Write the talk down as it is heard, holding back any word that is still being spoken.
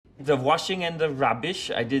The washing and the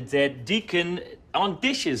rubbish, I did that. Deacon on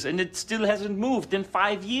dishes, and it still hasn't moved in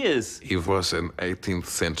 5 years. He was an 18th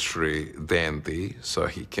century dandy, so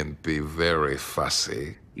he can be very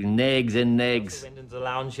fussy. Negs and negs. I went in the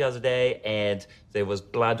lounge the other day, and there was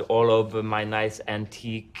blood all over my nice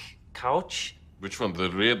antique couch. Which one?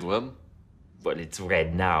 The red one? Well, it's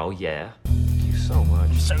red now, yeah. Thank you so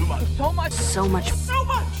much. So much. So much. So much. So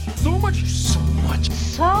much. So much. So much.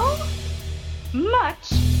 So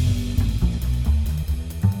much.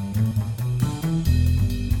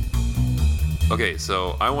 Okay,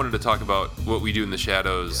 so I wanted to talk about What We Do in the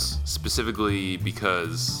Shadows specifically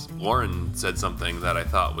because Lauren said something that I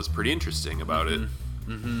thought was pretty interesting about it.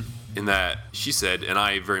 In that she said, and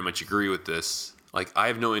I very much agree with this, like, I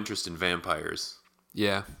have no interest in vampires.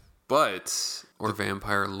 Yeah. But... Or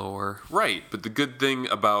vampire lore. Right, but the good thing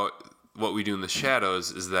about What We Do in the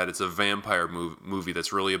Shadows is that it's a vampire movie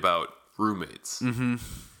that's really about roommates.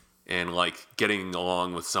 And, like, getting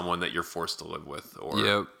along with someone that you're forced to live with.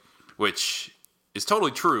 Or, which is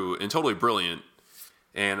totally true and totally brilliant.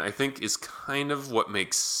 And I think is kind of what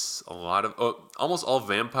makes a lot of almost all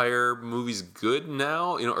vampire movies good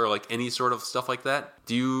now, you know, or like any sort of stuff like that.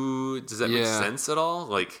 Does that make sense at all?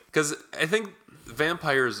 Like, because I think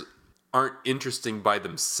vampires aren't interesting by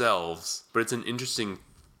themselves, but it's an interesting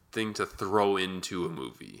thing to throw into a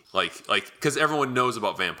movie. Like because everyone knows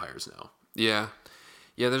about vampires now. Yeah.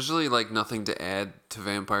 Yeah, there's really, like, nothing to add to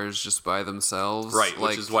vampires just by themselves. Right, like,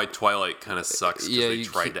 which is why Twilight kind of sucks, because they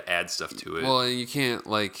tried to add stuff to it. Well, you can't,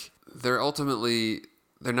 like, they're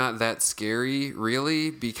not that scary,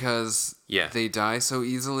 really, because they die so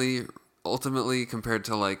easily, ultimately, compared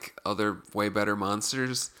to, like, other way better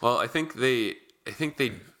monsters. Well, I think they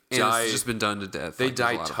die... It's just been done to death. They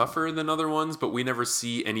die tougher than other ones, but we never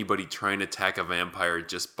see anybody trying to attack a vampire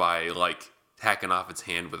just by, like... hacking off its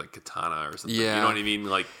hand with a katana or something. Yeah. You know what I mean?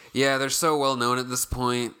 Like, yeah, they're so well known at this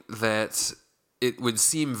point that it would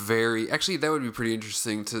seem very... Actually, that would be pretty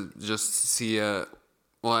interesting to just see a...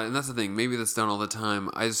 Well, and that's the thing. Maybe that's done all the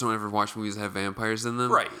time. I just don't ever watch movies that have vampires in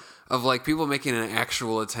them. Right. Of, like, people making an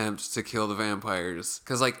actual attempt to kill the vampires.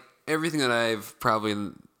 Because, like, everything that I've probably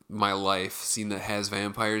in my life seen that has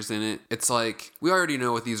vampires in it, it's like, we already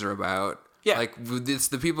know what these are about. Yeah. Like, it's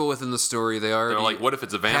the people within the story, they're like, what if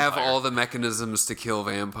it's a vampire? Have all the mechanisms to kill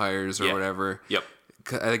vampires or whatever. Yep.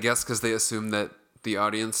 I guess because they assume that the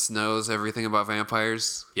audience knows everything about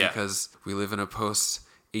vampires. Yeah. Because we live in a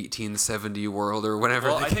post-1870 world or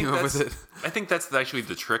whatever they came up with it. I think that's actually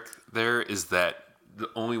the trick there, is that the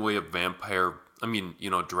only way a vampire... I mean, you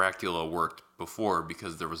know, Dracula worked before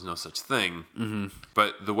because there was no such thing. Mm-hmm.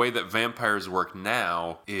 But the way that vampires work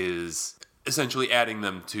now is essentially adding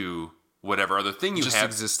them to... whatever other thing you just have,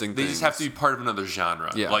 existing they things. just have to be part of another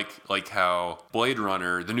genre. Yeah. Like how Blade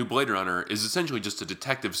Runner, the new Blade Runner, is essentially just a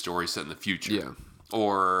detective story set in the future. Yeah.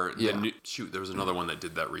 Or there was another one that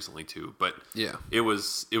did that recently too. But yeah, it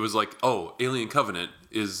was like, oh, Alien Covenant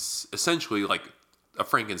is essentially like a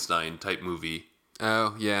Frankenstein type movie.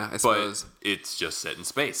 Oh yeah, I suppose. But it's just set in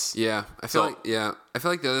space. Yeah, I feel like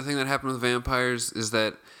the other thing that happened with vampires is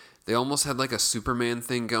that they almost had like a Superman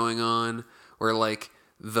thing going on, where like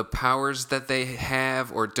the powers that they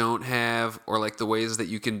have or don't have, or like the ways that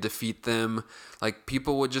you can defeat them, like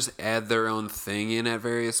people would just add their own thing in at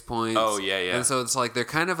various points. Oh yeah, yeah. And so it's like they're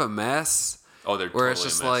kind of a mess. Oh, they're where totally it's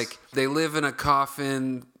just a mess. like they live in a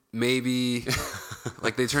coffin, maybe.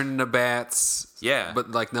 Like they turn into bats. Yeah,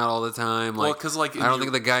 but like not all the time. Like, well, because like I don't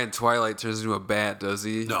think the guy in Twilight turns into a bat, does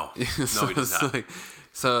he? No, so no, he does not.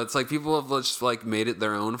 So it's like people have just like made it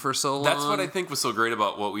their own for so long. That's what I think was so great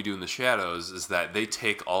about What We Do in the Shadows, is that they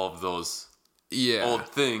take all of those old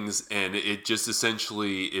things and it just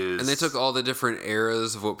essentially is... And they took all the different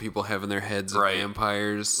eras of what people have in their heads of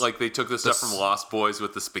vampires. Like they took the stuff from Lost Boys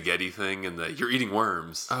with the spaghetti thing and the you're eating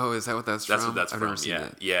worms. Oh, is that what that's from? That's what that's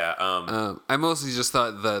from, yeah. I mostly just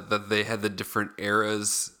thought that they had the different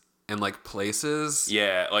eras and like places.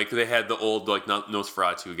 Yeah, like they had the old like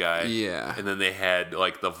Nosferatu guy. Yeah. And then they had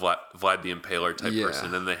like the Vlad the Impaler type person.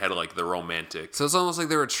 And then they had like the romantic. So it's almost like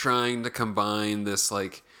they were trying to combine this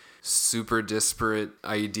like super disparate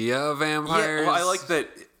idea of vampires. Yeah, well, I like that.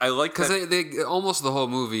 Because they almost the whole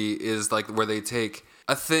movie is like where they take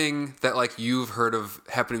a thing that like you've heard of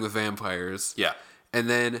happening with vampires. Yeah. And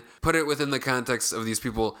then put it within the context of these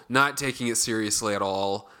people not taking it seriously at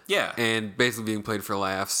all. Yeah. And basically being played for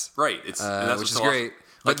laughs. Right. It's and that's which is great.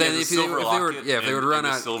 But then if they would run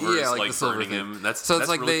out, like the silver thing. So it's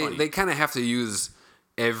like really they kind of have to use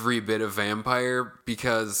every bit of vampire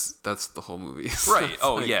because that's the whole movie. Right.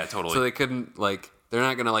 So yeah, totally. So they couldn't like they're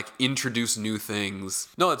not gonna like introduce new things.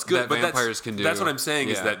 No, it's good, that but vampires can do. That's what I'm saying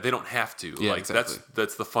is Yeah. that they don't have to. Yeah, like exactly.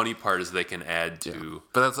 that's the funny part is they can add to.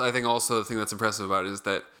 But that's I think also the thing that's impressive about it is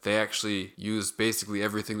that they actually use basically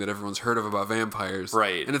everything that everyone's heard of about vampires,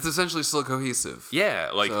 Right. And it's essentially still cohesive. Yeah,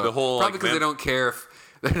 like So, the whole probably like, because they don't care if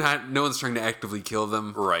they're not. No one's trying to actively kill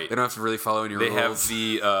them. Right. They don't have to really follow any They rules.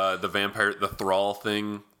 have the vampire, the thrall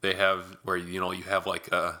thing. They have where you have like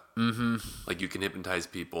like you can hypnotise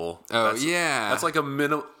people. Oh, yeah. that's like a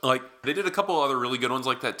minimum. Like they did a couple other really good ones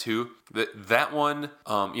like that too. That one,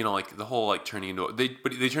 like the whole like turning into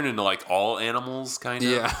they turn into like all animals kind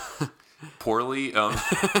of. Yeah. Poorly.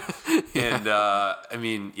 And I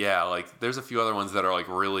mean, yeah, like there's a few other ones that are like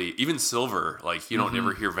really even Silver. Like you don't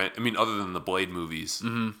ever hear. Other than the Blade movies,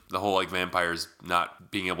 the whole like vampires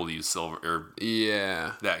not being able to use silver or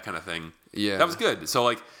Yeah. that kind of thing. Yeah. That was good. So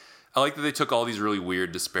like I like that they took all these really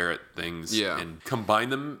weird disparate things Yeah. and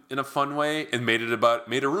combined them in a fun way and made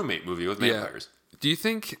a roommate movie with vampires. Do you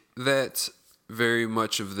think that very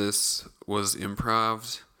much of this was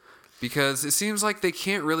improv? Because it seems like they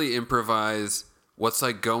can't really improvise what's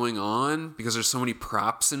like going on because there's so many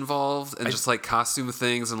props involved and just like costume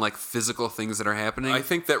things and like physical things that are happening. I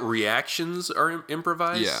think that reactions are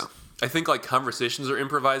improvised. Yeah. I think like conversations are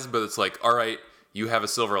improvised, but it's like, all right, you have a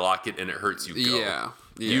silver locket and it hurts you. Go. Yeah.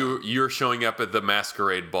 You're showing up at the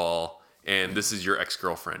masquerade ball and this is your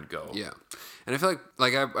ex-girlfriend. Go. Yeah. And I feel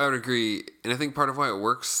like I would agree. And I think part of why it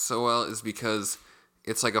works so well is because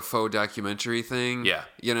it's like a faux documentary thing. Yeah.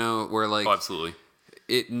 Where like Oh, absolutely.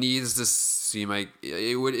 it needs to seem like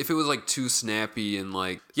it would if it was like too snappy and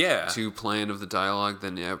like too bland of the dialogue,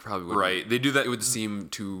 then yeah, it probably would. Right. They do that. It would seem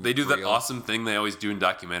too. They do that real. awesome thing they always do in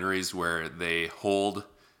documentaries where they hold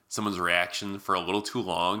someone's reaction for a little too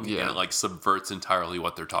long and it like subverts entirely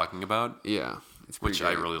what they're talking about. Yeah. It's pretty which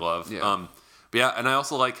great. I really love. Yeah. But yeah, and I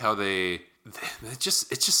also like how it's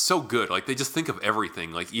just so good. Like they just think of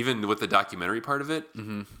everything. Like even with the documentary part of it,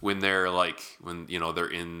 when they're they're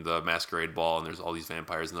in the masquerade ball and there's all these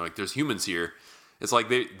vampires and they're like, there's humans here. It's like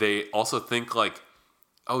they also think like,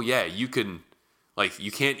 oh yeah, you can. Like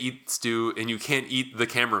you can't eat stew and you can't eat the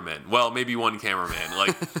cameraman. Well, maybe one cameraman.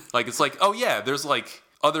 Like it's like, oh yeah, there's like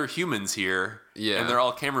other humans here, and they're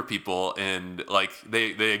all camera people, and like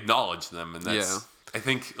they acknowledge them, and that's I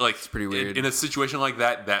think like it's pretty weird. In a situation like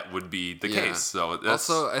that would be the case. So that's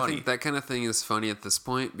also funny. I think that kind of thing is funny at this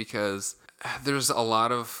point because there's a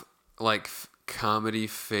lot of like comedy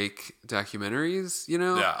fake documentaries,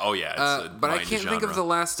 Yeah. Oh yeah. It's but I can't think of the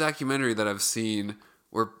last documentary that I've seen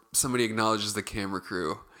where somebody acknowledges the camera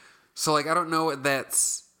crew. So like I don't know what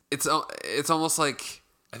that's. It's almost like.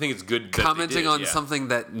 I think it's good that Commenting on yeah. something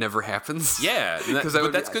that never happens. Yeah,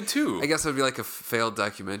 but that's good too. I guess it would be like a failed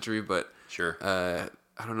documentary, but sure. I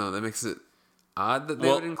don't know. That makes it odd that they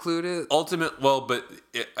would include it.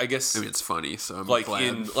 I guess it's funny, so I'm like glad.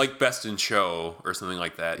 in like Best in Show or something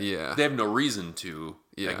like that. Yeah, they have no reason to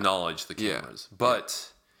acknowledge the cameras,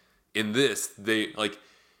 but in this, they like.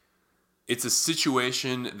 It's a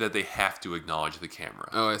situation that they have to acknowledge the camera.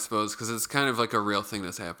 Oh, I suppose because it's kind of like a real thing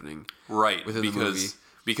that's happening, right? Within the movie.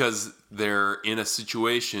 Because they're in a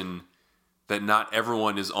situation that not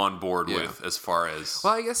everyone is on board with, as far as.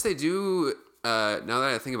 Well, I guess they do. Now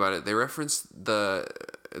that I think about it, they reference that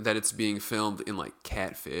it's being filmed in like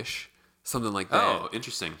Catfish, something like that. Oh,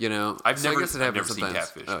 interesting. I've never seen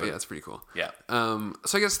Catfish. Oh, yeah, it's pretty cool. Yeah.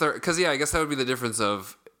 So I guess I guess that would be the difference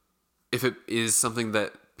of if it is something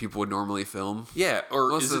that people would normally film. Yeah, or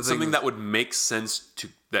Most is of it the something things- that would make sense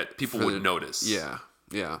that people would notice? Yeah,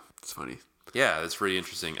 it's funny. Yeah, that's really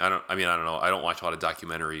interesting. I don't know. I don't watch a lot of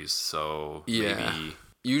documentaries, so maybe.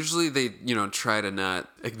 Usually they, try to not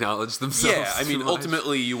acknowledge themselves. Yeah, I mean, too much.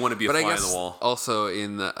 ultimately you want to be a fly on the wall. Also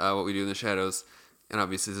in What We Do in the Shadows, and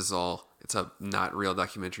obviously this is all, it's a not real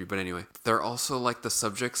documentary, but anyway, they're also like the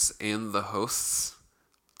subjects and the hosts.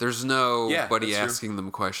 There's nobody asking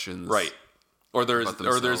them questions. Right. But they're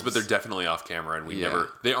definitely off camera, and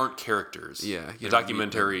they aren't characters. Yeah, the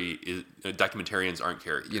documentarians aren't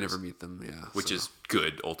characters. You never meet them. Yeah, which is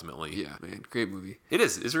good ultimately. Yeah, man, great movie. It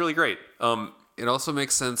is. It's really great. It also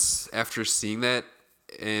makes sense after seeing that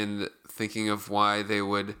and thinking of why they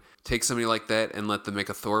would take somebody like that and let them make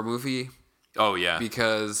a Thor movie. Oh yeah,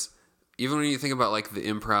 because even when you think about like the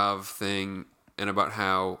improv thing and about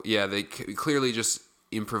how they clearly just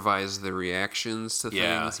improvise the reactions to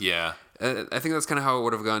things. Yeah. I think that's kind of how it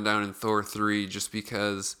would have gone down in Thor 3, just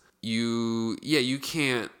because you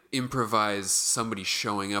can't improvise somebody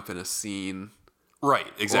showing up in a scene. Right,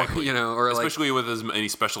 exactly. Or especially with as many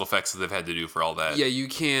special effects as they've had to do for all that. Yeah, you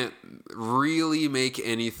can't really make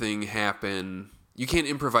anything happen you can't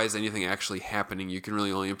improvise anything actually happening. You can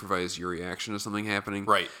really only improvise your reaction to something happening.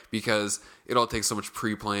 Right. Because it all takes so much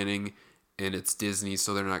pre-planning, and it's Disney,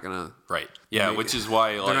 so they're not going to... Right. Yeah, which is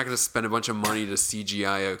why... They're not going to spend a bunch of money to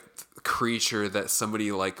CGI a creature that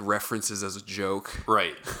somebody, like, references as a joke.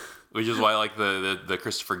 Right. Which is why, like, the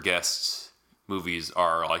Christopher Guest movies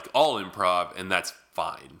are, like, all improv, and that's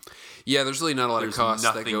fine. Yeah, there's really not a lot of costs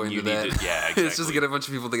that go into that. Yeah, exactly. It's just to get a bunch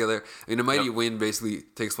of people together. I mean, A Mighty Wind basically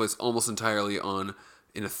takes place almost entirely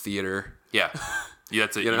in a theater. Yeah. Yeah,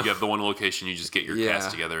 that's it. You know? You have the one location, you just get your cast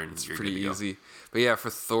together, and it's you're pretty good to easy. But yeah, for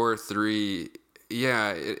Thor 3,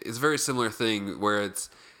 it's a very similar thing where it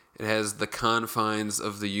has the confines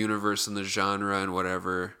of the universe and the genre and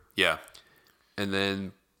whatever. Yeah. And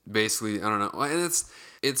then basically, I don't know. And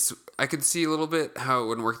it's I could see a little bit how it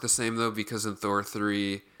wouldn't work the same though, because in Thor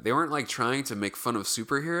 3, they weren't like trying to make fun of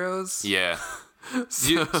superheroes. Yeah.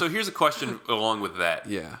 So here's a question along with that.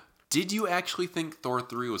 Yeah. Did you actually think Thor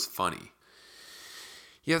 3 was funny?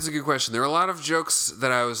 Yeah, that's a good question. There were a lot of jokes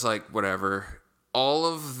that I was like, whatever. All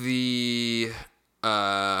of the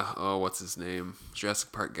what's his name?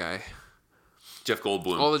 Jurassic Park guy. Jeff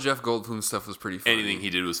Goldblum. All the Jeff Goldblum stuff was pretty funny. Anything he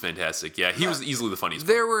did was fantastic. Yeah, he was easily the funniest.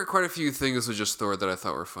 There were quite a few things with just Thor that I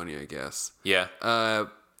thought were funny, I guess. Yeah. I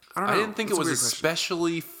don't know. I didn't think That's it a was weird question.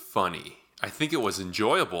 especially funny. I think it was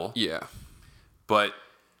enjoyable. Yeah. But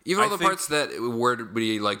Even all I the think- parts that would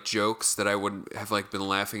be like jokes that I wouldn't have like been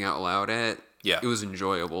laughing out loud at. Yeah. It was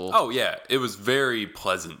enjoyable. Oh yeah, it was very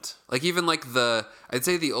pleasant. Like even like I'd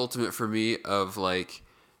say the ultimate for me of like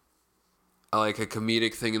a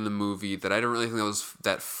comedic thing in the movie that I don't really think that was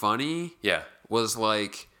that funny. Yeah. Was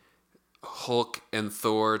like Hulk and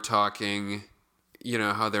Thor talking, you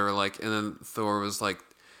know, how they were like, and then Thor was like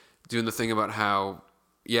doing the thing about how,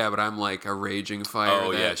 yeah, but I'm like a raging fire.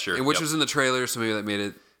 Oh, yeah, sure. Which Yep. was in the trailer, so maybe that made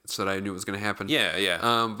it so that I knew it was going to happen. Yeah, yeah.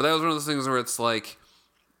 But that was one of those things where it's like,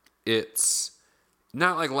 it's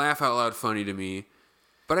not like laugh out loud funny to me,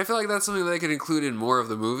 but I feel like that's something that they could include in more of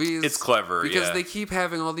the movies. It's clever, because yeah. they keep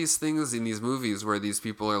having all these things in these movies where these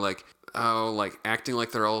people are like, like acting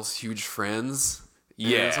like they're all huge friends. And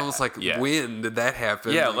Yeah, it's almost like, yeah. when did that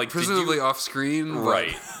happen? Yeah, like, did presumably you- off screen. but-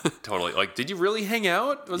 Right. Totally. Like, did you really hang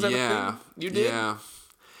out? Was that a thing you did? Yeah.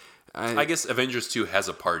 I guess Avengers 2 has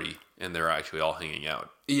a party, and they're actually all hanging out.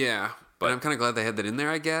 Yeah. But- But I'm kind of glad they had that in there,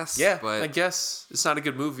 I guess. Yeah, But I guess it's not a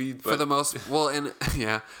good movie. But for the most, well, and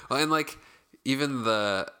yeah. Well, and like, even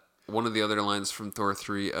one of the other lines from Thor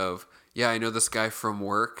 3 of, yeah, I know this guy from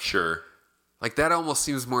work. sure. Like, that almost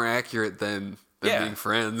seems more accurate than Yeah. being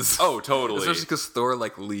friends. Oh, totally. Especially because Thor,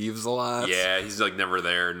 like, leaves a lot. Yeah, he's like never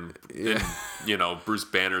there, and you know, Bruce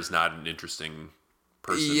Banner's not an interesting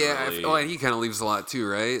person. Yeah. really. And he kind of leaves a lot too,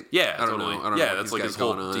 right? Yeah, I don't totally. know. I don't Yeah, know what that's he's like got his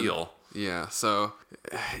whole going on. deal. Yeah. So,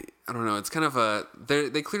 I don't know. It's kind of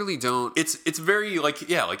they clearly don't. It's very like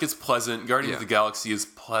it's pleasant. Guardians of the Galaxy is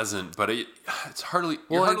pleasant, but it's hardly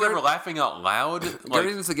you're Well, hardly and ever laughing out loud.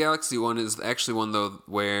 Guardians of the Galaxy one is actually one though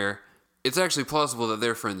where it's actually plausible that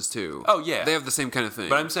they're friends too. Oh, yeah. They have the same kind of thing.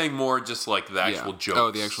 But I'm saying more just like the actual jokes.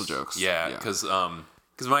 Oh, the actual jokes. Yeah, Yeah. because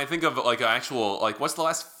when I think of like an actual like what's the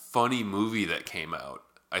last funny movie that came out?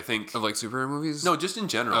 I think of like superhero movies? no, just in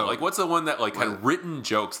general. Oh. Like what's the one that like What? had written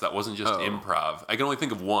jokes that wasn't just Oh. improv? I can only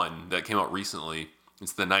think of one that came out recently.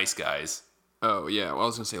 It's The Nice Guys. Oh yeah. Well, I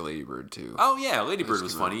was gonna say Lady Bird too. Oh yeah, Lady Bird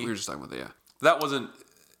was funny. We were just talking about that. Yeah. That wasn't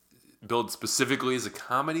billed specifically as a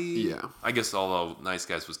comedy. Yeah. I guess although Nice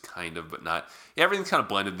Guys was kind of, but not. Yeah, everything's kind of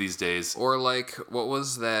blended these days. Or like what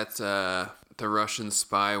was that? The Russian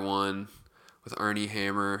spy one with Arnie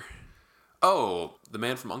Hammer. Oh, The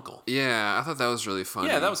Man from U.N.C.L.E. Yeah, I thought that was really funny.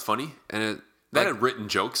 Yeah, that was funny. and it That like, had written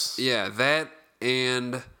jokes. yeah, that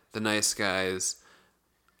and The Nice Guys.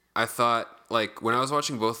 I thought like when I was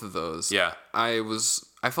watching both of those, Yeah. I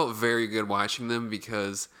felt very good watching them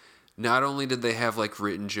because not only did they have like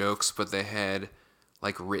written jokes, but they had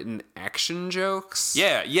like written action jokes.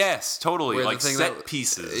 Yeah, yes, totally. Where the Like thing set that-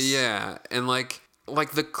 pieces. Yeah, and like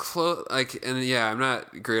and yeah, I'm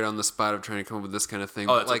not great on the spot of trying to come up with this kind of thing.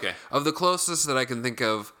 Oh, but that's like okay. of the closest that I can think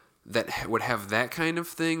of that would have that kind of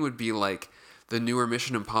thing would be like the newer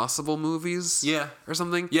Mission Impossible movies. Yeah. Or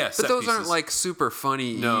something. Yeah, But set those aren't pieces. like super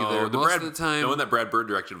funny No, either. Most of the time the one that Brad Bird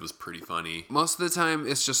directed was pretty funny. most of the time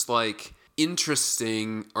it's just like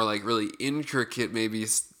interesting or like really intricate maybe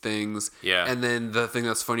things. Yeah. And then the thing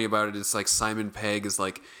that's funny about it is like Simon Pegg is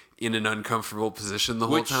like in an uncomfortable position the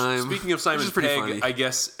whole time. Speaking of which Simon is pretty Pegg, funny. I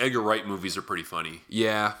guess Edgar Wright movies are pretty funny.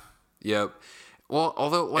 Yeah. Yep. Well,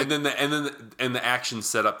 although like and then the action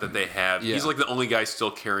setup that they have, Yeah. he's like the only guy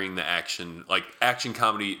still carrying the action, like action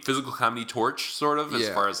comedy, physical comedy torch, sort of, as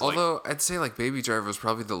far as like. Although I'd say like Baby Driver was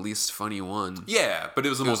probably the least funny one. Yeah, but it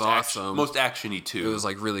was the most awesome. most actiony too. It was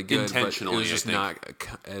like really good, intentionally. but it was just I think.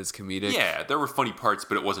 not as comedic. Yeah, there were funny parts,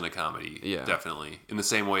 but it wasn't a comedy. Yeah. Definitely. In the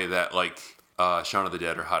same way that like Shaun of the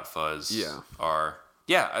Dead or Hot Fuzz are.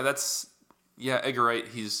 Yeah, that's. Yeah, Edgar Wright,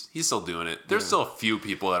 he's still doing it. There's still a few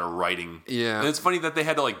people that are writing. Yeah. And it's funny that they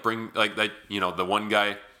had to like bring like that, the one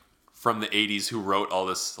guy from the 80s who wrote all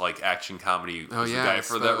this like action comedy was the guy that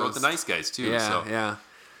wrote The Nice Guys too. Yeah, so yeah.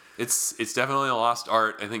 It's definitely a lost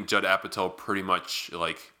art. I think Judd Apatow pretty much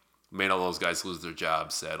like made all those guys lose their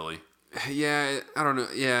jobs, sadly. Yeah, I don't know.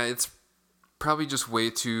 Yeah, it's probably just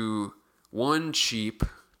way too cheap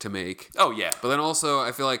to make. Oh yeah. But then also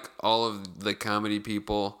I feel like all of the comedy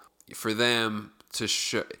people, for them to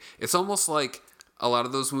show, it's almost like a lot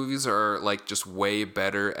of those movies are like just way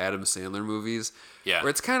better Adam Sandler movies. Yeah. Where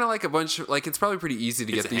it's kind of like a bunch of like, it's probably pretty easy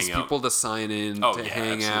to get these hangout. people to sign in to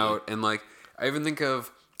hang absolutely. out. And like, I even think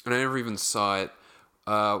of, and I never even saw it.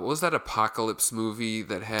 What was that apocalypse movie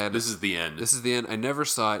that had? This Is the End. This Is the End. I never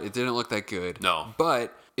saw it. It didn't look that good. No.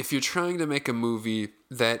 But if you're trying to make a movie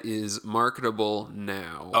that is marketable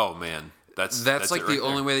now, Oh man. That's like it the right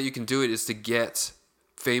only there. way that you can do it is to get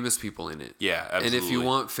famous people in it. Yeah, absolutely. And if you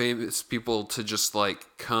want famous people to just like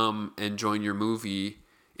come and join your movie,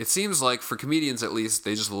 it seems like for comedians at least,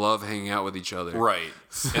 they just love hanging out with each other. Right.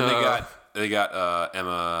 And they got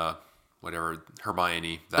Emma, whatever,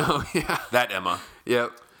 Hermione. That Emma.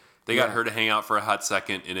 Yep. They got her to hang out for a hot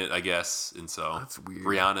second in it, I guess. And so That's weird.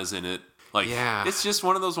 Rihanna's in it. Like, Yeah. it's just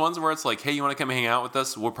one of those ones where it's like, hey, you want to come hang out with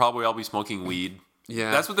us? We'll probably all be smoking weed.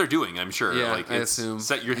 Yeah. That's what they're doing, I'm sure. Yeah, like, I assume.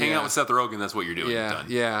 You're hanging out with Seth Rogen, that's what you're doing. Yeah. Done.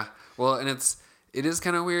 Yeah. Well, and it is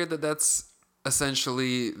kind of weird that that's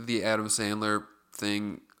essentially the Adam Sandler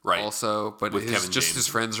thing. Right. Also, but With Kevin his James.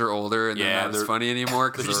 friends are older and they're not as funny anymore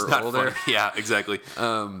because They're just they're not older. funny. Yeah, exactly.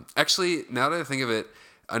 Actually, now that I think of it,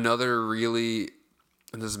 another really,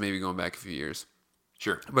 and this is maybe going back a few years,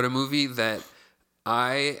 Sure. but a movie that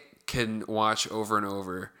I can watch over and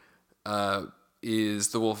over is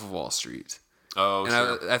The Wolf of Wall Street. Oh, And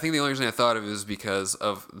sure. I think the only reason I thought of it is because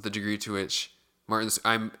of the degree to which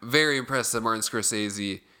I'm very impressed that Martin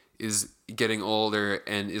Scorsese is getting older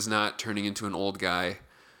and is not turning into an old guy.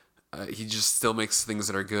 He just still makes things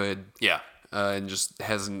that are good. Yeah. And just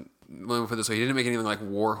hasn't, let me put it this way, he didn't make anything like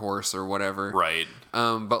War Horse or whatever. Right.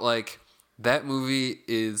 But like, that movie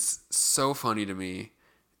is so funny to me.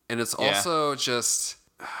 And it's also just,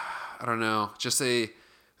 I don't know, just a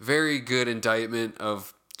very good indictment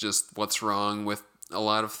of just what's wrong with a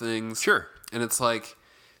lot of things. Sure. And it's like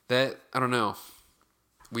that, I don't know.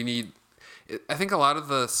 I think a lot of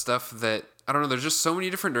the stuff that, I don't know, there's just so many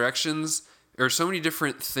different directions or so many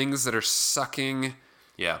different things that are sucking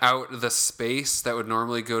out the space that would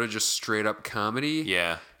normally go to just straight up comedy.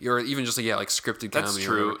 Yeah. Or even just like scripted comedy. That's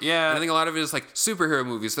true. Yeah. And I think a lot of it is like superhero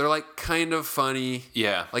movies. They're like kind of funny.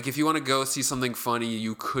 Yeah. Like if you want to go see something funny,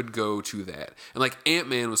 you could go to that. And like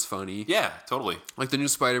Ant-Man was funny. Yeah, totally. Like the new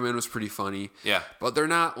Spider-Man was pretty funny. Yeah. But they're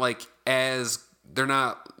not they're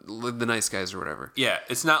not the Nice Guys or whatever. Yeah,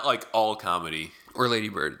 it's not like all comedy. Or Lady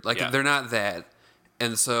Bird. Like they're not that.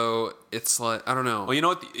 And so it's like, I don't know. Well, you know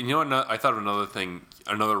what? I thought of another thing,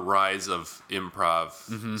 another rise of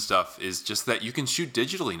improv stuff is just that you can shoot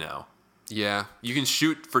digitally now. Yeah. You can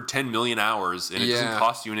shoot for 10 million hours, and it doesn't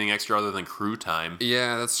cost you anything extra other than crew time.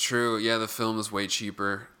 Yeah, that's true. Yeah, the film is way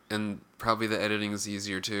cheaper, and probably the editing is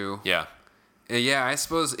easier too. Yeah. And yeah, I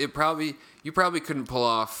suppose you probably couldn't pull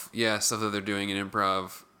off stuff that they're doing in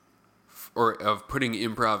improv, or of putting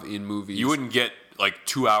improv in movies. You wouldn't get like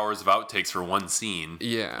 2 hours of outtakes for one scene.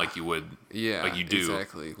 Yeah. Like you would. Yeah. Like you do.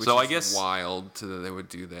 Exactly. Which so is I guess wild that they would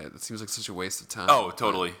do that. It seems like such a waste of time. Oh,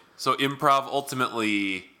 totally. So improv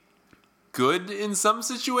ultimately good in some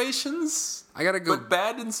situations. I gotta go. But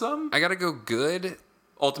bad in some. I gotta go good.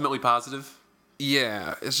 Ultimately positive.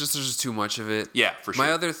 Yeah, it's just there's just too much of it. Yeah, for sure.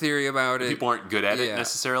 My other theory about it. People aren't good at it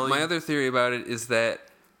necessarily. My other theory about it is that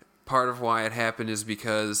part of why it happened is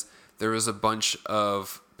because there was a bunch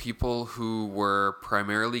of people who were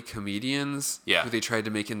primarily comedians. Yeah. Who they tried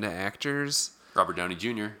to make into actors. Robert Downey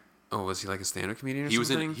Jr. Oh, was he like a stand-up comedian or He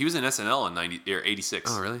something? was in SNL in 86.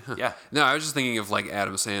 Oh, really? Huh. Yeah. No, I was just thinking of like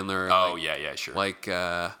Adam Sandler. Or Oh, like, yeah, sure. Like,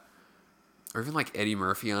 or even like Eddie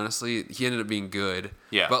Murphy, honestly. He ended up being good.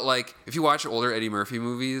 Yeah. But like, if you watch older Eddie Murphy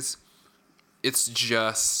movies, it's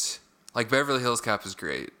just, like Beverly Hills Cop is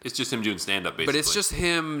great. It's just him doing stand-up, basically. But it's just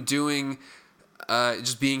him doing,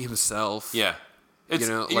 just being himself. Yeah. It's, You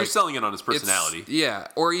know, you're like, selling it on his personality. Yeah.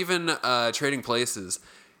 Or even Trading Places.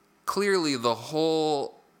 clearly the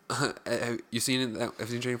whole. Have you seen it? Have you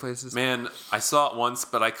seen Trading Places? Man, I saw it once,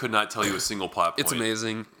 but I could not tell you a single plot point. It's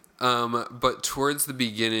amazing. But towards the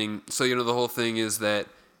beginning, so the whole thing is that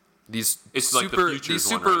these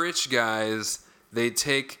super rich guys, they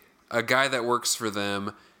take a guy that works for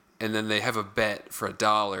them, and then they have a bet for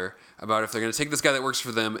 $1 about if they're going to take this guy that works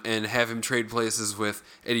for them and have him trade places with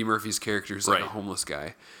Eddie Murphy's character, who's like a homeless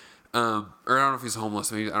guy. Or I don't know if he's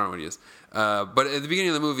homeless. Maybe I don't know what he is. But at the beginning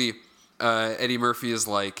of the movie, Eddie Murphy is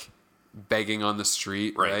like begging on the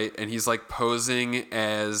street, right? And he's like posing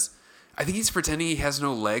as, I think he's pretending he has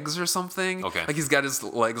no legs or something. Okay. Like he's got his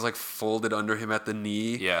legs like folded under him at the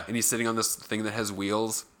knee. Yeah. And he's sitting on this thing that has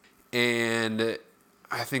wheels. And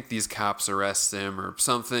I think these cops arrest him or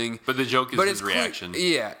something. But the joke is his reaction.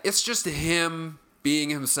 Yeah. It's just him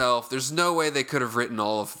being himself. There's no way they could have written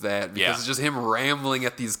all of that because it's just him rambling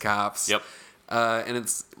at these cops. Yep. And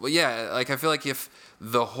it's, like I feel like if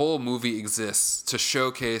the whole movie exists to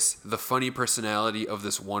showcase the funny personality of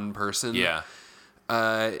this one person. Yeah.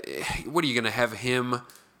 What are you going to have him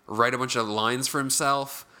write a bunch of lines for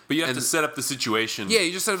himself? But you have to set up the situation. Yeah,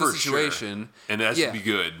 you just set up the situation. Sure. And it has to be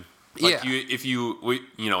good. Like if you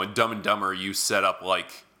in Dumb and Dumber, you set up like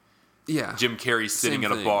Jim Carrey sitting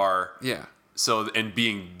at a bar. Yeah. So, and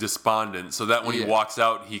being despondent, so that when he walks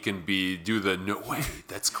out, he can do the, no way,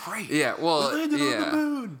 that's great. Yeah, well, we landed on the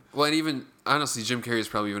moon. Well, and even, honestly, Jim Carrey is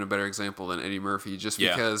probably even a better example than Eddie Murphy, just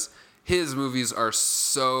because his movies are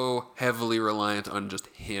so heavily reliant on just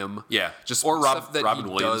him. Yeah. Just or stuff that Robin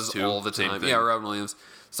he Williams, does too. all the Same time. thing. Yeah, Robin Williams.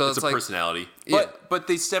 So it's a like personality. Yeah. But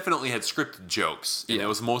they definitely had scripted jokes, and it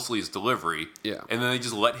was mostly his delivery. Yeah. And then they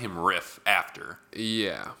just let him riff after.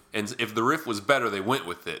 Yeah. And if the riff was better, they went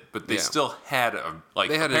with it. But they still had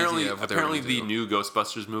apparently the new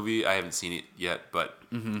Ghostbusters movie, I haven't seen it yet, but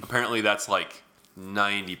apparently that's like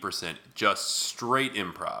 90% just straight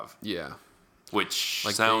improv. Yeah. Which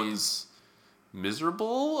sounds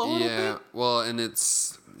miserable a little bit. Yeah. Well, and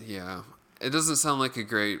it's it doesn't sound like a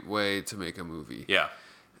great way to make a movie. Yeah.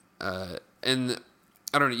 And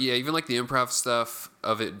I don't know. Yeah, even like the improv stuff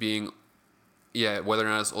of it being, whether or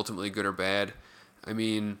not it's ultimately good or bad. I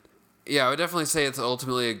mean, I would definitely say it's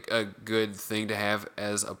ultimately a good thing to have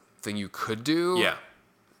as a thing you could do. Yeah.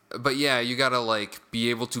 But you gotta like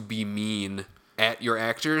be able to be mean at your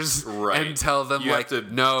actors and tell them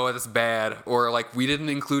no, that's bad, or like we didn't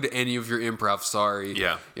include any of your improv. Sorry.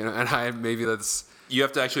 Yeah. And maybe that's. You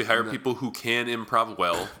have to actually hire people who can improv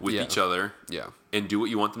well with each other. Yeah. And do what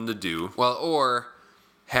you want them to do. Well, or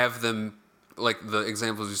have them, like the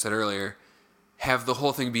examples you said earlier, have the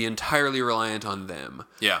whole thing be entirely reliant on them.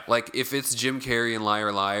 Yeah. Like if it's Jim Carrey in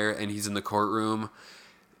Liar Liar and he's in the courtroom,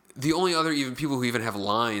 the only other even people who even have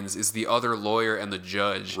lines is the other lawyer and the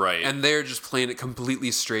judge. Right. And they're just playing it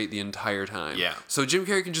completely straight the entire time. Yeah. So Jim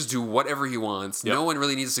Carrey can just do whatever he wants. Yep. No one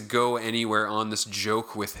really needs to go anywhere on this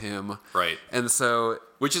joke with him. Right. And so...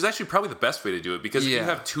 Which is actually probably the best way to do it, because if you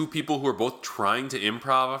have two people who are both trying to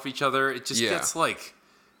improv off each other, it just gets like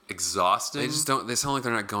exhausting. They sound like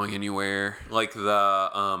they're not going anywhere. Like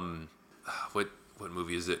the what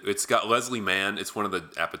movie is it? It's got Leslie Mann. It's one of the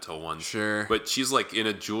Apatow ones. Sure. But she's like in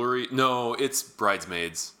a jewelry. No, it's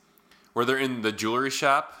Bridesmaids, where they're in the jewelry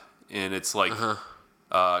shop, and it's like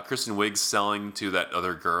Kristen Wiig's selling to that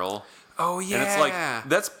other girl. Oh yeah. And it's like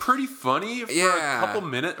that's pretty funny for a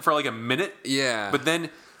minute. Yeah. But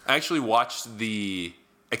then I actually watched the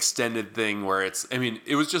extended thing where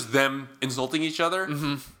it was just them insulting each other.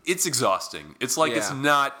 Mm-hmm. It's exhausting. It's like it's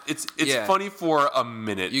funny for a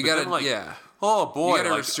minute. You gotta oh boy, you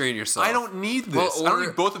gotta restrain yourself. I don't need this. I don't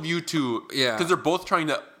need both of you to because they're both trying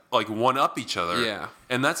to like one up each other. Yeah.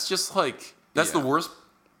 And that's just like the worst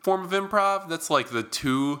form of improv. That's like the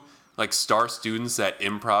two like star students at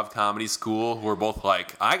improv comedy school who are both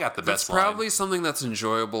like, I got the best line. That's probably something that's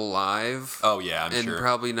enjoyable live. Oh yeah, I'm sure. And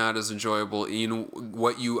probably not as enjoyable in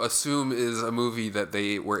what you assume is a movie that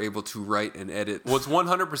they were able to write and edit. Well, it's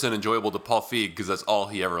 100% enjoyable to Paul Feig because that's all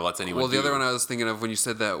he ever lets anyone do. Well, the other one I was thinking of when you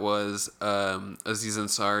said that was Aziz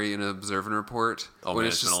Ansari in Observe and Report. Oh man,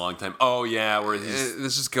 it's been a long time. Oh yeah, where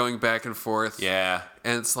it's just going back and forth. Yeah.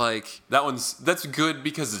 And it's like that's good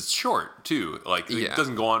because it's short too. Like it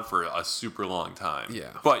doesn't go on for a super long time. Yeah.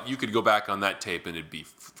 But you could go back on that tape and it'd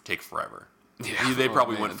take forever. Yeah. They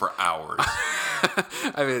probably went for hours.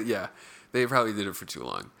 I mean, yeah, they probably did it for too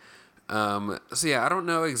long. So yeah, I don't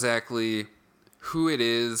know exactly who it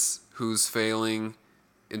is who's failing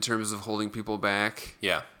in terms of holding people back.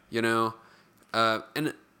 Yeah.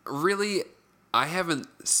 And really, I haven't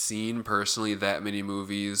seen personally that many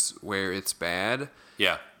movies where it's bad.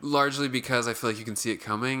 Yeah. largely because I feel like you can see it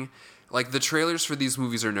coming. Like, the trailers for these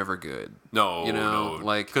movies are never good. No, you know, no.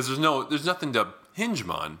 like, because there's nothing to hinge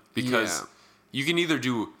 'em on, because you can either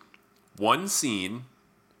do one scene,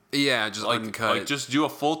 just uncut. like just do a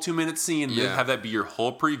full 2-minute scene, and then have that be your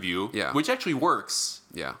whole preview, which actually works.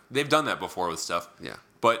 Yeah. They've done that before with stuff. Yeah.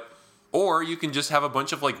 Or you can just have a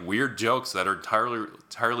bunch of like weird jokes that are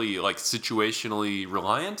entirely like situationally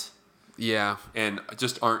reliant. Yeah. And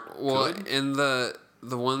just aren't good. And the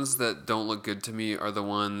ones that don't look good to me are the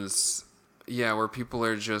ones, where people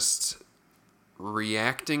are just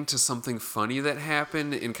reacting to something funny that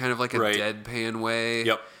happened in kind of like a deadpan way.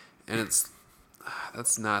 Yep. And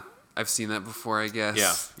that's not, I've seen that before, I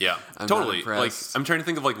guess. Yeah. I'm totally. not Like, impressed. I'm trying to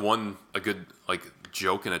think of like a good like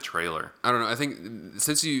joke in a trailer. I don't know. I think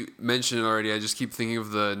since you mentioned it already, I just keep thinking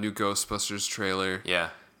of the new Ghostbusters trailer. Yeah.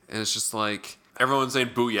 And it's just like, everyone's saying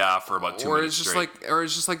booyah for about 2 minutes straight. Or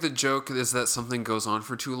it's just like the joke is that something goes on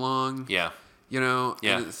for too long. Yeah. You know?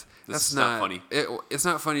 Yeah. And That's not funny. It's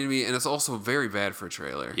not funny to me, and it's also very bad for a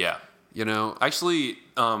trailer. Yeah. You know? Actually,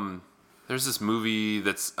 there's this movie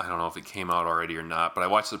that's, I don't know if it came out already or not, but I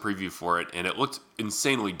watched the preview for it, and it looked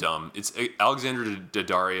insanely dumb. It's Alexander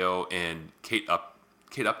Daddario and Kate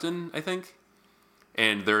Upton, I think.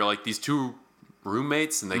 And they're like these two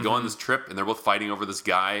roommates, and they go on this trip, and they're both fighting over this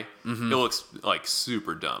guy. It looks like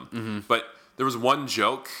super dumb. But there was one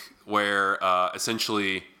joke where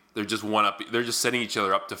essentially they're just setting each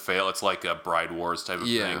other up to fail. It's like a Bride Wars type of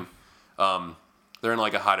thing. They're in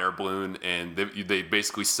like a hot air balloon, and they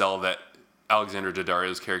basically sell that Alexander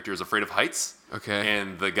Daddario's character is afraid of heights. Okay.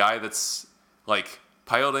 And the guy that's like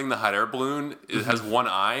piloting the hot air balloon has one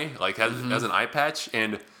eye, like has an eye patch,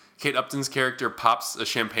 and Kate Upton's character pops a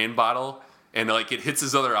champagne bottle, and like it hits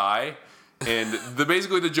his other eye. And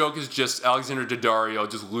basically the joke is just Alexander Daddario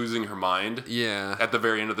just losing her mind. Yeah. At the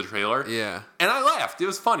very end of the trailer. Yeah. And I laughed. It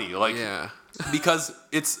was funny. Like, yeah. Because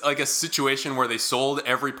it's like a situation where they sold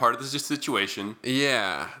every part of this situation.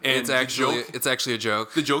 Yeah. And it's actually a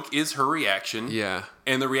joke. The joke is her reaction. Yeah.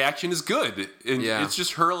 And the reaction is good. And it's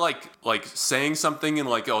just her like saying something in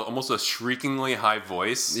like almost a shriekingly high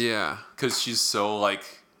voice. Yeah. Because she's so like,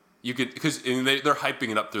 because they're hyping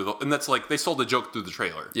it up and that's like, they sold the joke through the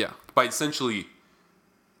trailer. Yeah. By essentially,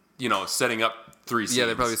 setting up 3 scenes. Yeah,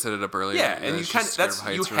 they probably set it up earlier. Yeah, and you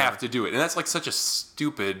have to do it. And that's like such a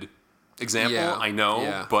stupid example, I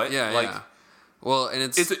know, but well, and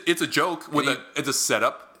it's a joke with it's a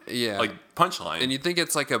setup, like punchline. And you'd think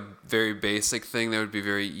it's like a very basic thing that would be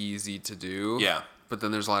very easy to do. Yeah. But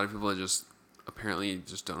then there's a lot of people that just apparently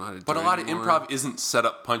just don't know how to do it. But a lot anymore. of improv isn't set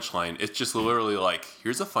up punchline. It's just literally like,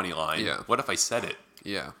 here's a funny line. Yeah. What if I said it?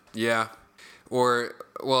 Yeah. Yeah.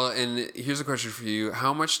 And here's a question for you.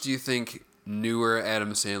 How much do you think newer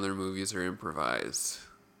Adam Sandler movies are improvised?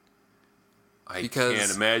 I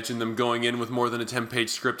can't imagine them going in with more than a 10-page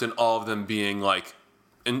script and all of them being like,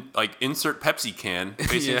 insert Pepsi can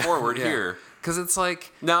facing forward here. Because it's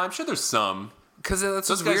like... No, I'm sure there's some. Because that's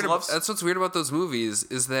what's weird about those movies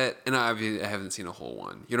is that... And I haven't seen a whole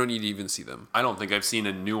one. You don't need to even see them. I don't think I've seen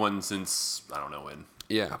a new one since... I don't know when.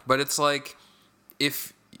 Yeah, but it's like...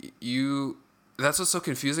 If you... That's what's so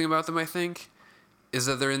confusing about them, I think, is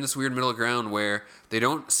that they're in this weird middle ground where they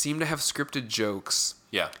don't seem to have scripted jokes.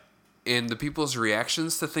 Yeah. And the people's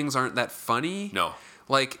reactions to things aren't that funny. No.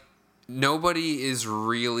 Like, nobody is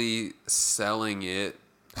really selling it,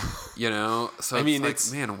 So I mean,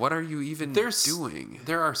 it's man, what are you even doing?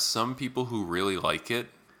 There are some people who really like it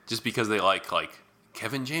just because they like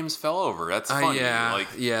Kevin James fell over. That's funny.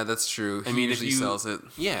 Yeah, that's true. He usually sells it.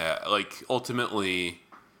 Yeah, like ultimately,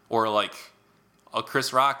 or like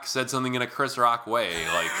Chris Rock said something in a Chris Rock way.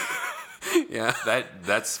 Like, yeah,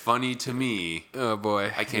 that's funny to me. Oh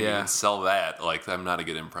boy, I can't even sell that. Like, I'm not a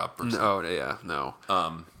good improv person. No.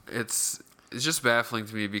 It's just baffling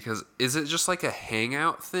to me because is it just like a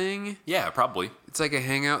hangout thing? Yeah, probably. It's like a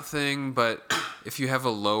hangout thing, but if you have a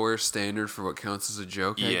lower standard for what counts as a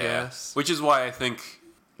joke, I guess. Which is why I think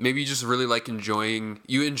maybe you just really like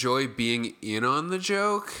you enjoy being in on the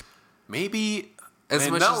joke. Maybe as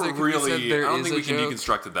much as there can be said there I don't is think a we can joke.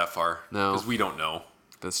 deconstruct it that far. No, because we don't know.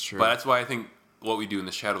 That's true. But that's why I think what we do in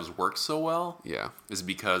the shadows works so well. Yeah, is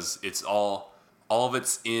because it's all of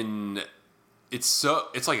it's in. It's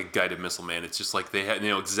like a guided missile, man. It's just like they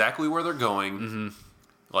know exactly where they're going. Mm-hmm.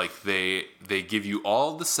 Like they give you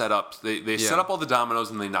all the setups. They set up all the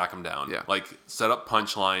dominoes and they knock them down. Yeah. Like set up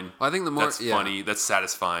punchline. Well, I think the more that's funny, that's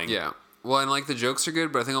satisfying. Yeah. Well, and like the jokes are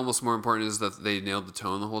good, but I think almost more important is that they nailed the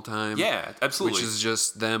tone the whole time. Yeah, absolutely. Which is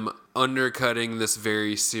just them undercutting this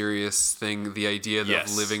very serious thing, the idea of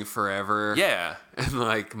living forever. Yeah. And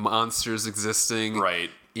like monsters existing. Right.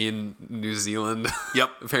 in New Zealand. Yep.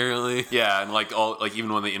 Apparently. Yeah, and like all like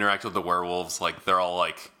even when they interact with the werewolves, like they're all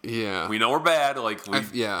like, Yeah. we know we're bad. Like we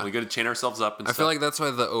yeah. got to chain ourselves up. And I stuff. feel like that's why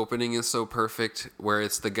the opening is so perfect, where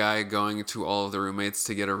it's the guy going to all of the roommates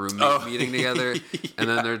to get a roommate meeting together, and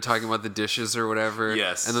then they're talking about the dishes or whatever.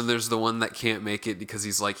 Yes. And then there's the one that can't make it because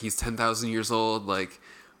he's 10,000 years old, like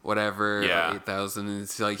whatever, Yeah. 8,000, and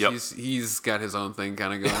it's like Yep. he's got his own thing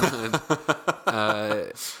kind of going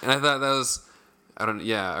on. And I thought that was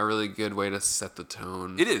a really good way to set the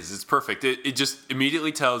tone. It is. It's perfect. It just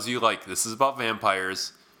immediately tells you like this is about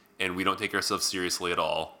vampires, and we don't take ourselves seriously at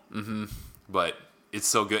all. Mm-hmm. But it's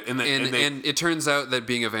so good, and it turns out that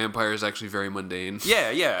being a vampire is actually very mundane.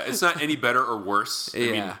 yeah, it's not any better or worse. I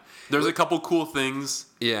mean, Yeah. there's a couple cool things.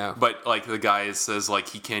 Yeah. But like the guy says like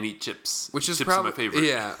he can't eat chips, Which is chips probably are my favorite.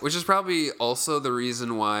 Yeah, which is probably also the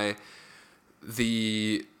reason why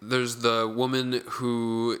there's the woman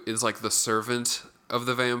who is like the servant of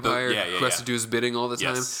the vampire who has to do his bidding all the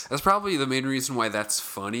time. Yes. That's probably the main reason why that's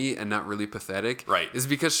funny and not really pathetic. Right. Is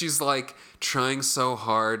because she's like trying so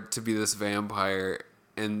hard to be this vampire,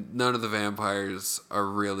 and none of the vampires are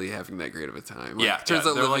really having that great of a time. Like, Yeah, turns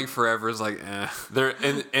yeah, out they're living like- forever is like, eh. There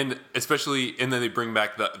and especially and then they bring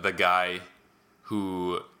back the guy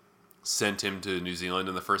who sent him to New Zealand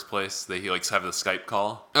in the first place. He likes have the Skype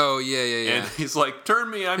call. Oh yeah. And he's like, "Turn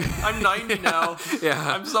me! I'm 90 now. Yeah.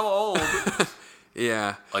 I'm so old."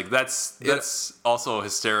 Yeah. Like that's also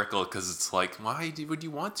hysterical because it's like, why would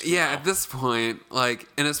you want to? Yeah, now? at this point, like,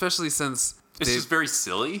 and especially since it's they- just very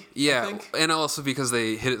silly. I yeah, think. and also because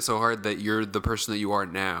they hit it so hard that you're the person that you are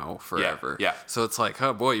now forever. yeah. So it's like,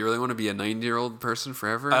 oh boy, you really want to be a 90-year-old person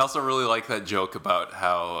forever? I also really like that joke about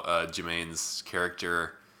how Jermaine's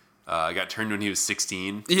character got turned when he was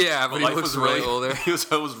 16. Yeah, but he life looks was way older. It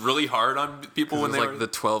was really hard on people It when was they like were the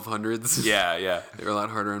 1200s. yeah. They were a lot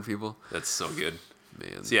harder on people. That's so good.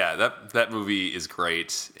 Man. So yeah, that movie is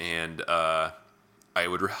great, and I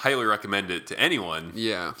would highly recommend it to anyone.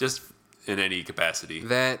 Yeah. Just in any capacity.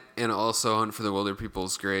 That and also Hunt for the Wilder People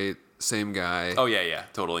is great. Same guy. Oh yeah,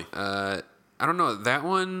 totally. I don't know, that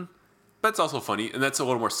one. That's also funny, and that's a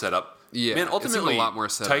little more setup. Yeah, Man, it's ultimately, a lot more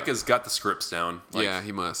setup. Taika's got the scripts down. like, Yeah,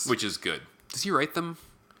 he must. Which is good. Does he write them?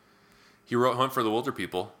 He wrote Hunt for the Wilder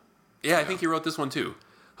People. Yeah, I think he wrote this one too.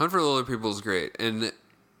 Hunt for the Wilder People is great, and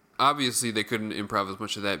obviously they couldn't improv as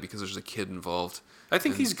much of that because there's a kid involved. I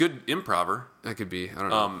think he's good improver. That could be. I don't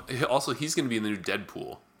know. Also, he's going to be in the new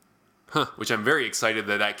Deadpool. Which I'm very excited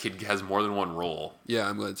that kid has more than one role. Yeah,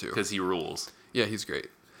 I'm glad too. Because he rules. Yeah, he's great.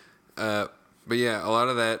 But yeah, a lot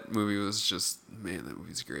of that movie was just, man, that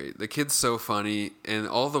movie's great. The kid's so funny, and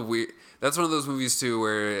all the weird. That's one of those movies too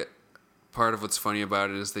where part of what's funny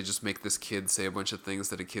about it is they just make this kid say a bunch of things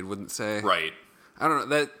that a kid wouldn't say. Right. I don't know.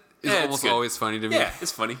 That is Yeah, it's almost good. always funny to me. Yeah,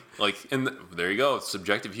 it's funny. Like, and there you go. It's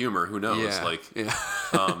subjective humor. Who knows? Yeah. Like,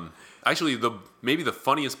 yeah. actually, maybe the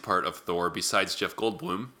funniest part of Thor, besides Jeff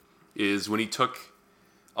Goldblum, is when he took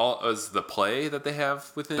the play that they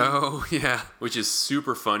have with him. Oh yeah. Which is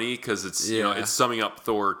super funny because it's Yeah. it's summing up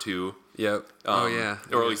Thor 2. Yep. Oh yeah.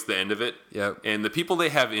 Or at least the end of it. Yep. And the people they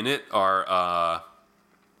have in it are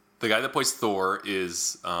the guy that plays Thor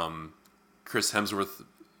is Chris Hemsworth,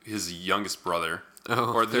 his youngest brother.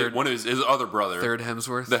 Oh, or third- one of his other brother. Third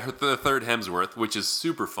Hemsworth. The third Hemsworth, which is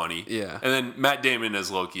super funny. Yeah. And then Matt Damon as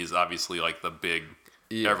Loki is obviously like the big.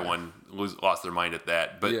 Yeah. Everyone lost their mind at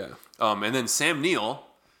that. But Yeah. and then Sam Neill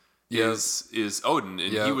Yep. is Odin,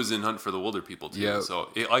 and he Yep. was in Hunt for the Wilder People too. Yep. So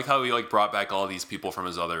like how he brought back all these people from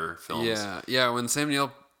his other films. Yeah. When Sam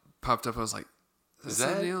Neill popped up, I was like, Is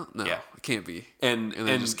Sam that- Neill? No, Yeah. it can't be. And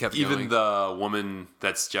then just kept even going. the woman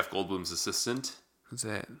that's Jeff Goldblum's assistant Who's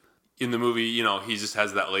that? in the movie, he just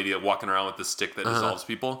has that lady walking around with the stick that dissolves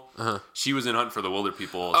people. She was in Hunt for the Wilder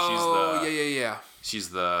People. Oh, yeah. She's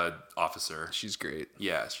the officer. She's great.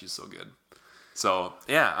 Yeah, she's so good. So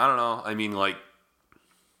yeah, I don't know. I mean, like,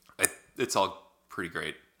 it's all pretty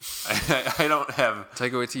great. I don't have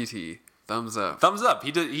Taika Waititi, thumbs up. thumbs up.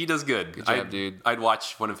 He does good. Good job, dude. I'd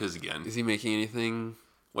watch one of his again. Is he making anything?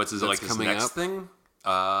 What's his that's like his coming next up? thing?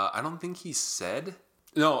 I don't think he said.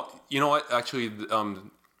 No, you know what? Actually,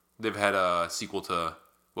 they've had a sequel to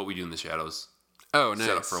What We Do in the Shadows Oh, nice.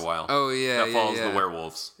 set up for a while. Oh, yeah. that follows yeah. the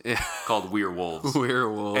werewolves. Yeah. Called We're Wolves.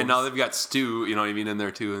 Werewolves. And now they've got Stu, you know what I mean, in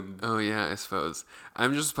there too. And Oh, yeah, I suppose.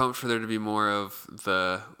 I'm just pumped for there to be more of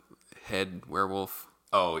the head werewolf.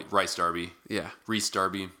 Rice Darby, Yeah. Reese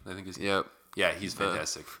Darby, I think is. Yep. Yeah, he's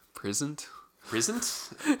fantastic. Prisoned? Prisoned?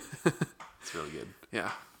 It's really good.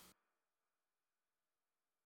 Yeah.